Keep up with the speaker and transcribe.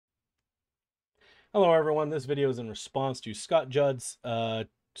Hello everyone, this video is in response to Scott Judd's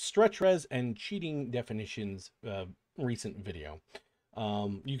stretch res and cheating definitions recent video.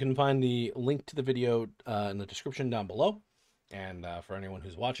 You can find the link to the video in the description down below. And for anyone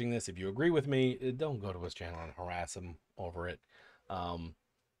who's watching this, if you agree with me, don't go to his channel and harass him over it. Um,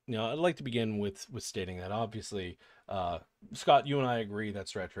 I'd like to begin with stating that obviously, Scott, you and I agree that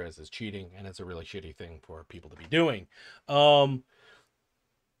stretch res is cheating and it's a really shitty thing for people to be doing.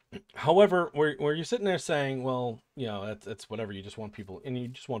 However, where you're sitting there saying, well, that's whatever, you just want people, and you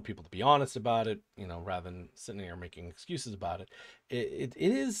just want people to be honest about it, rather than sitting there making excuses about it.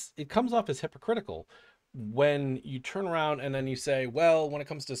 It comes off as hypocritical when you turn around and then you say, well, when it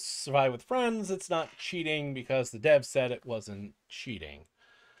comes to Survive with Friends, it's not cheating because the dev said it wasn't cheating.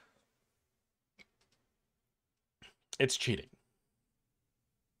 It's cheating.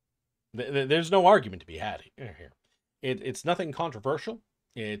 There's no argument to be had here. It's nothing controversial.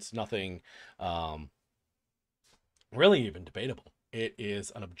 It's nothing really even debatable. It is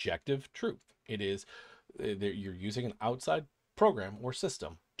an objective truth. It is you're using an outside program or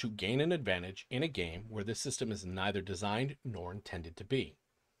system to gain an advantage in a game where this system is neither designed nor intended to be.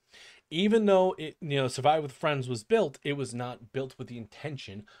 Even though Survive with Friends was built, it was not built with the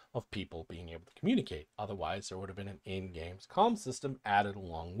intention of people being able to communicate. Otherwise, there would have been an in-game comm system added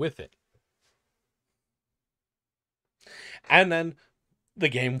along with it. And then the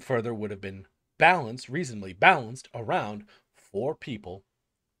game further would have been balanced, reasonably balanced, around 4 people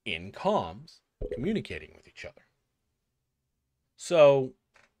in comms communicating with each other. So,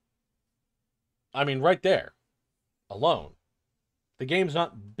 I mean, right there alone, the game's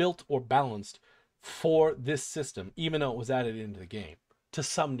not built or balanced for this system, even though it was added into the game to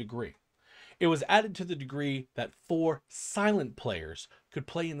some degree. It was added to the degree that 4 silent players could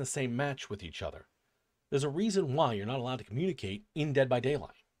play in the same match with each other. There's a reason why you're not allowed to communicate in Dead by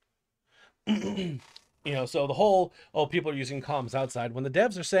Daylight. So the whole, people are using comms outside, when the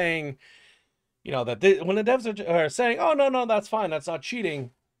devs are saying, when the devs are saying, oh, no, that's fine, that's not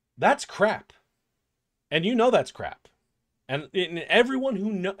cheating, that's crap. And that's crap. And everyone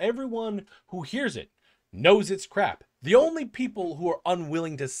who hears it knows it's crap. The only people who are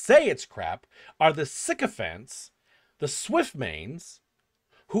unwilling to say it's crap are the sycophants, the Swift mains,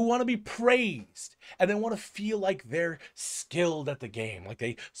 who want to be praised and they want to feel like they're skilled at the game, like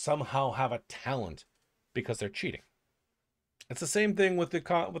they somehow have a talent because they're cheating. It's the same thing with the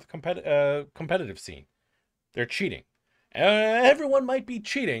competitive scene. They're cheating. Everyone might be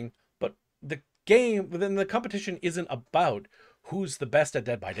cheating, but the competition isn't about who's the best at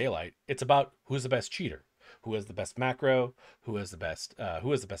Dead by Daylight. It's about who's the best cheater, who has the best macro, who has the best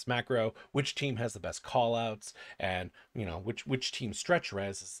macro, which team has the best callouts, and which team stretch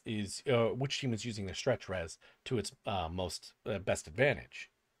res is which team is using their stretch res to its most best advantage.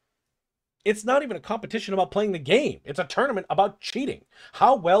 It's not even a competition about playing the game. It's a tournament about cheating.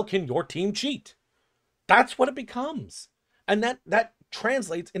 How well can your team cheat? That's what it becomes. And that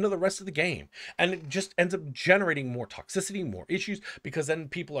translates into the rest of the game. And it just ends up generating more toxicity, more issues, because then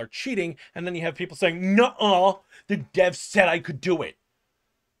people are cheating, and then you have people saying, "Nuh-uh, the dev said I could do it,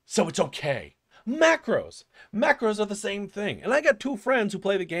 so it's okay." Macros. Macros are the same thing. And I got 2 friends who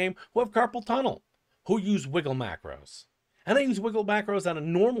play the game who have carpal tunnel, who use wiggle macros. And they use wiggle macros at a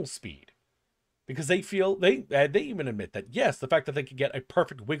normal speed, because they feel, they even admit that, yes, the fact that they could get a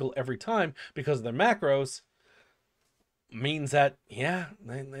perfect wiggle every time because of their macros means that, yeah,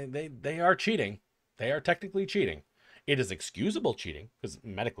 they are cheating. They are technically cheating. It is excusable cheating, because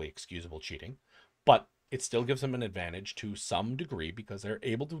medically excusable cheating, but it still gives them an advantage to some degree because they're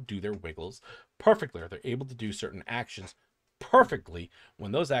able to do their wiggles perfectly, or they're able to do certain actions perfectly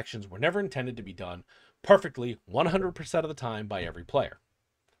when those actions were never intended to be done perfectly 100% of the time by every player.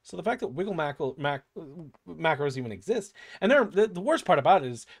 So the fact that wiggle macros even exist, and the worst part about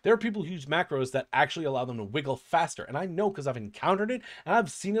it is there are people who use macros that actually allow them to wiggle faster. And I know because I've encountered it and I've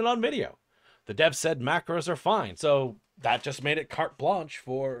seen it on video. The dev said macros are fine, so that just made it carte blanche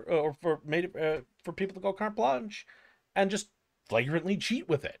for people to go carte blanche and just flagrantly cheat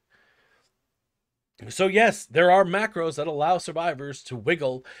with it. So yes, there are macros that allow survivors to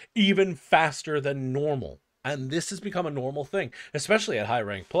wiggle even faster than normal. And this has become a normal thing, especially at high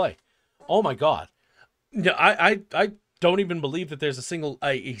rank play. Oh my God. I don't even believe that there's a single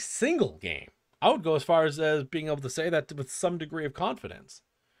game. I would go as far as being able to say that with some degree of confidence,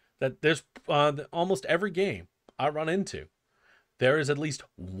 that there's almost every game I run into, there is at least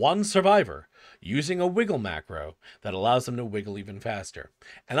one survivor using a wiggle macro that allows them to wiggle even faster.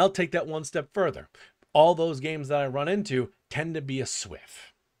 And I'll take that one step further. All those games that I run into tend to be a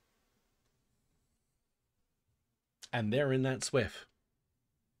Swift. And they're in that Swift.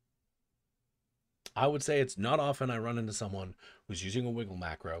 I would say it's not often I run into someone who's using a wiggle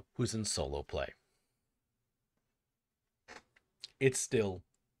macro who's in solo play. It's still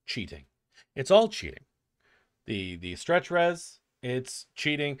cheating. It's all cheating. The stretch res, it's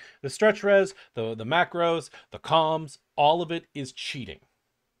cheating. The stretch res, the macros, the comms, all of it is cheating.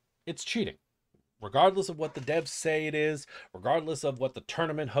 It's cheating. Regardless of what the devs say it is, regardless of what the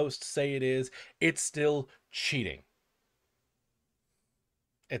tournament hosts say it is, it's still cheating.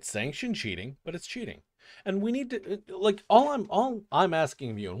 It's sanctioned cheating, but it's cheating. And we need to, like, all I'm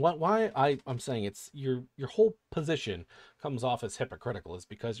asking of you, and why I'm saying it's your whole position comes off as hypocritical, is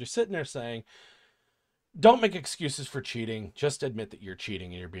because you're sitting there saying, don't make excuses for cheating. Just admit that you're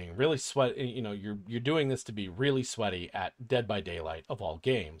cheating and you're being really sweaty. You know, you're doing this to be really sweaty at Dead by Daylight of all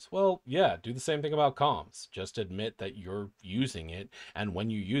games. Well, yeah, do the same thing about comms. Just admit that you're using it, and when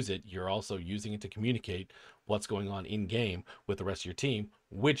you use it, you're also using it to communicate what's going on in game with the rest of your team,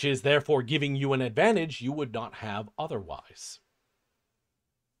 which is therefore giving you an advantage you would not have otherwise.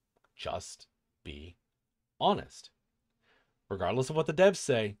 Just be honest. Regardless of what the devs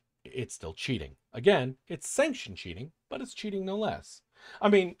say, it's still cheating. Again, it's sanctioned cheating, but it's cheating no less. I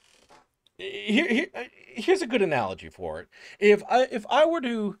mean, here's a good analogy for it. If I were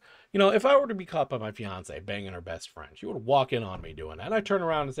to, if I were to be caught by my fiance banging her best friend, she would walk in on me doing that, and I turn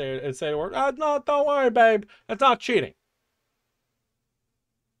around and say to her, "No, don't worry, babe, that's not cheating."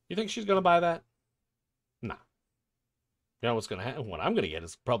 You think she's gonna buy that? Nah. You know what's gonna happen? What I'm gonna get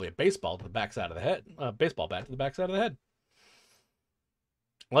is probably a baseball to the backside of the head, baseball bat to the backside of the head.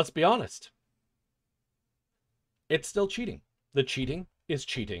 Let's be honest. It's still cheating. The cheating is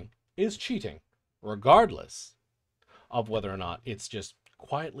cheating is cheating, regardless of whether or not it's just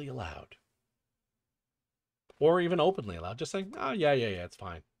quietly allowed or even openly allowed. Just saying, oh, yeah, it's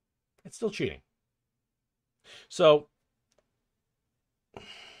fine. It's still cheating. So,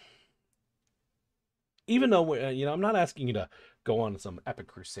 even though, I'm not asking you to go on some epic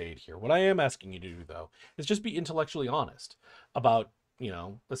crusade here. What I am asking you to do, though, is just be intellectually honest about,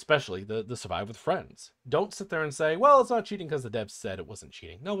 especially the survive with friends. Don't sit there and say, well, it's not cheating because the devs said it wasn't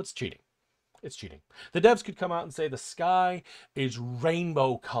cheating. No, it's cheating. It's cheating. The devs could come out and say the sky is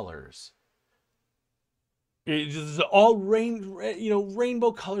rainbow colors. It's all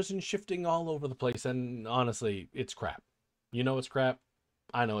rainbow colors and shifting all over the place. And honestly, it's crap. You know it's crap.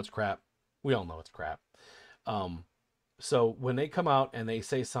 I know it's crap. We all know it's crap. So when they come out and they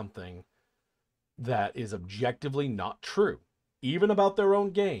say something that is objectively not true, even about their own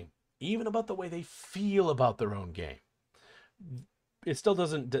game, even about the way they feel about their own game, it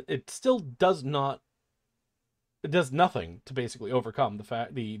does nothing to basically overcome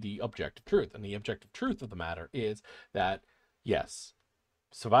the objective truth. And the objective truth of the matter is that, yes,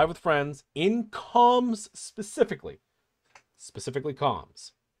 Survive with Friends in comms specifically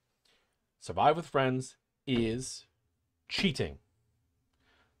comms, Survive with Friends is cheating.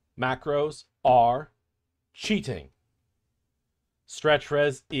 Macros are cheating. Stretch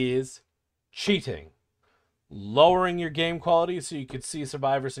res is cheating. Lowering your game quality so you could see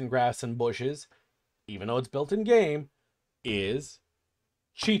survivors in grass and bushes, even though it's built in game, is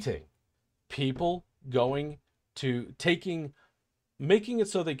cheating. People making it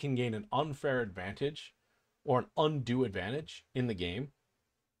so they can gain an unfair advantage or an undue advantage in the game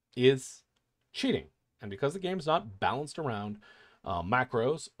is cheating. And because the game's not balanced around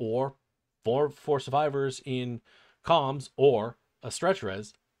macros or for survivors in comms or a stretch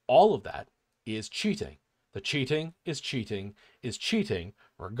res, all of that is cheating. The cheating is cheating is cheating,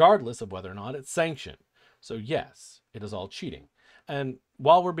 regardless of whether or not it's sanctioned. So yes, it is all cheating. And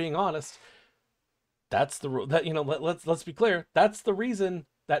while we're being honest, that's let's be clear. That's the reason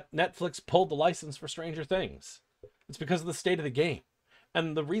that Netflix pulled the license for Stranger Things. It's because of the state of the game.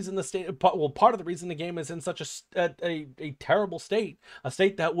 And the reason part of the reason the game is in such a terrible state, a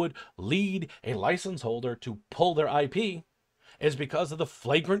state that would lead a license holder to pull their IP, is because of the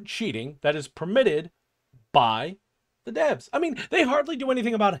flagrant cheating that is permitted by the devs. I mean, they hardly do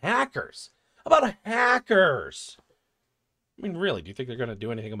anything about hackers. I mean, really, do you think they're going to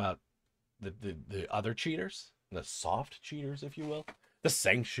do anything about the other cheaters? The soft cheaters, if you will? The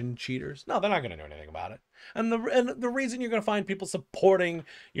sanctioned cheaters? No, they're not going to do anything about it. And the reason you're going to find people supporting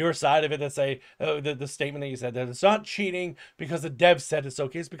your side of it that say, the statement that you said, that it's not cheating because the devs said it's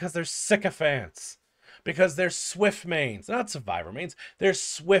okay, is because they're sycophants. Because they're Swift mains, not Survivor mains. They're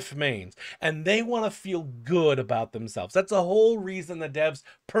Swift mains, and they want to feel good about themselves. That's the whole reason the devs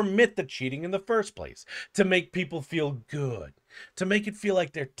permit the cheating in the first place, to make people feel good, to make it feel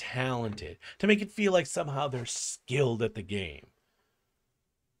like they're talented, to make it feel like somehow they're skilled at the game.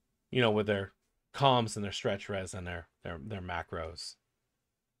 With their comms and their stretch res and their macros.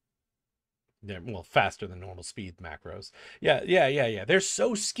 They're, well, faster than normal speed macros. Yeah. They're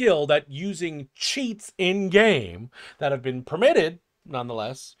so skilled at using cheats in game that have been permitted,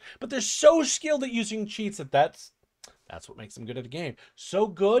 nonetheless. But they're so skilled at using cheats that that's what makes them good at the game. So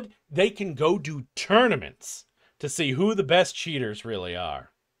good they can go do tournaments to see who the best cheaters really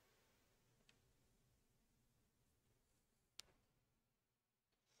are.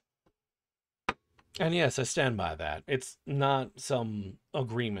 And yes, I stand by that. It's not some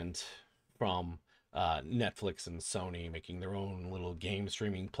agreement from Netflix and Sony making their own little game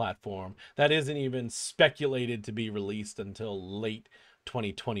streaming platform that isn't even speculated to be released until late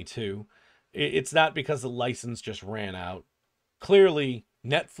 2022. It's not because the license just ran out. Clearly,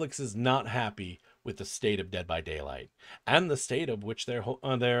 Netflix is not happy with the state of Dead by Daylight and the state of which they're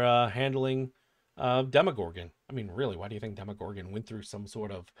handling Demogorgon. I mean, really, why do you think Demogorgon went through some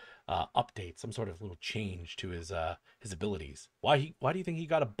sort of update, some sort of little change to his abilities? Why do you think he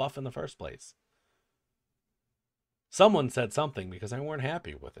got a buff in the first place? Someone said something because they weren't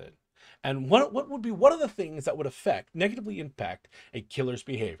happy with it. And what would be one of the things that would negatively impact a killer's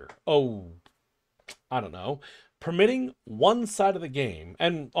behavior? Oh, I don't know. Permitting one side of the game,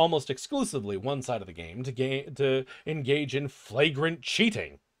 and almost exclusively one side of the game, to engage in flagrant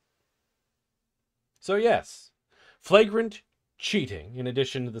cheating. So yes, flagrant cheating, in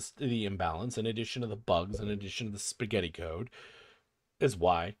addition to the imbalance, in addition to the bugs, in addition to the spaghetti code, is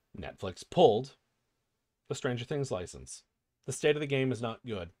why Netflix pulled the Stranger Things license. The state of the game is not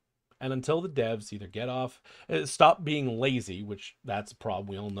good. And until the devs either stop being lazy, which that's a problem.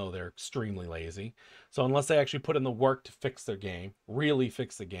 We all know they're extremely lazy. So unless they actually put in the work to fix their game, really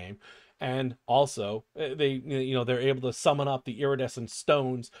fix the game, and also they're able to summon up the iridescent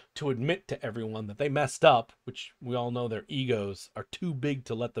stones to admit to everyone that they messed up, which we all know their egos are too big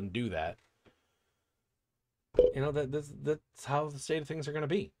to let them do that. That's how the state of things are going to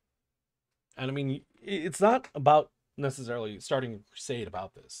be. And I mean, it's not about necessarily starting a crusade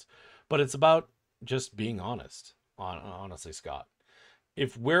about this, but it's about just being honest. Honestly, Scott,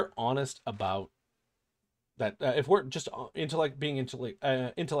 if we're honest about that, if we're just intellectually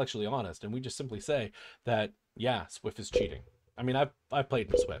honest, and we just simply say that, yeah, Swift is cheating. I mean, I've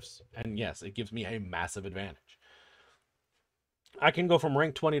played in Swifts, and yes, it gives me a massive advantage. I can go from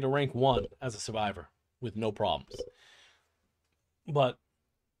rank 20 to rank 1 as a survivor with no problems. But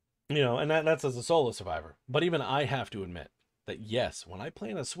and that's as a solo survivor. But even I have to admit that yes, when I play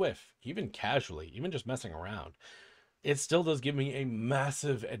in a Swift, even casually, even just messing around, it still does give me a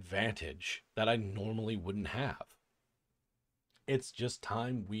massive advantage that I normally wouldn't have. It's just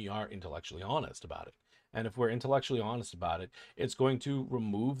time we are intellectually honest about it. And if we're intellectually honest about it, it's going to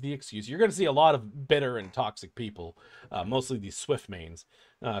remove the excuse. You're going to see a lot of bitter and toxic people, mostly these Swift mains,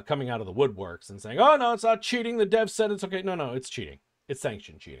 coming out of the woodworks and saying, oh, no, it's not cheating. The dev said it's okay. No, it's cheating. It's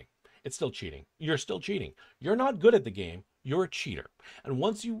sanctioned cheating. It's still cheating. You're still cheating. You're not good at the game. You're a cheater. And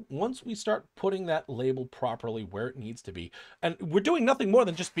once we start putting that label properly where it needs to be, and we're doing nothing more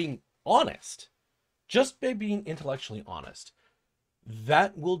than just being honest, just by being intellectually honest,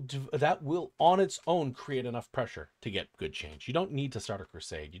 that will on its own create enough pressure to get good change. You don't need to start a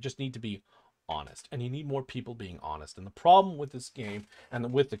crusade. You just need to be honest, and you need more people being honest. And the problem with this game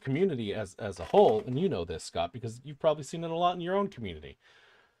and with the community as a whole, and you know this, Scott, because you've probably seen it a lot in your own community.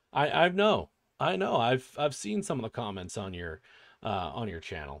 I know. I've seen some of the comments on your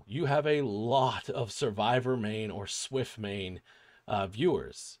channel. You have a lot of Survivor main or Swift main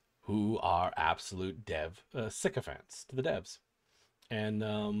viewers who are absolute dev sycophants to the devs.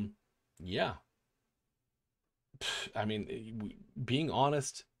 And yeah, I mean, being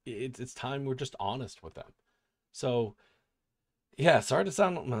honest, it's time we're just honest with them. So yeah, sorry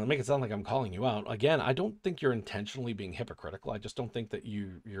to make it sound like I'm calling you out. Again, I don't think you're intentionally being hypocritical. I just don't think that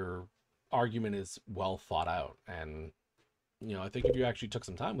your argument is well thought out. And I think if you actually took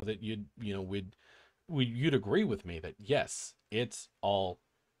some time with it, you'd agree with me that yes, it's all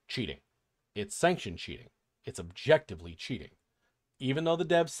cheating. It's sanctioned cheating. It's objectively cheating. Even though the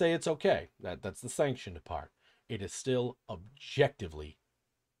devs say it's okay, that's the sanctioned part, it is still objectively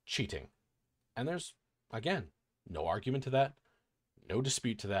cheating. And there's, again, no argument to that. No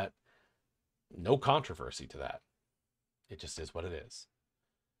dispute to that. No controversy to that. It just is what it is.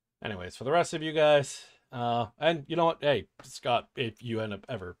 Anyways, for the rest of you guys, and you know what? Hey, Scott, if you end up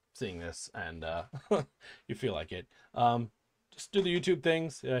ever seeing this and you feel like it, just do the YouTube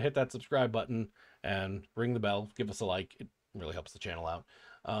things. Hit that subscribe button and ring the bell. Give us a like. It really helps the channel out.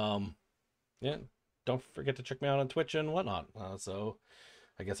 Yeah, don't forget to check me out on Twitch and whatnot. So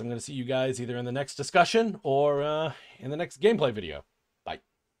I guess I'm going to see you guys either in the next discussion or in the next gameplay video.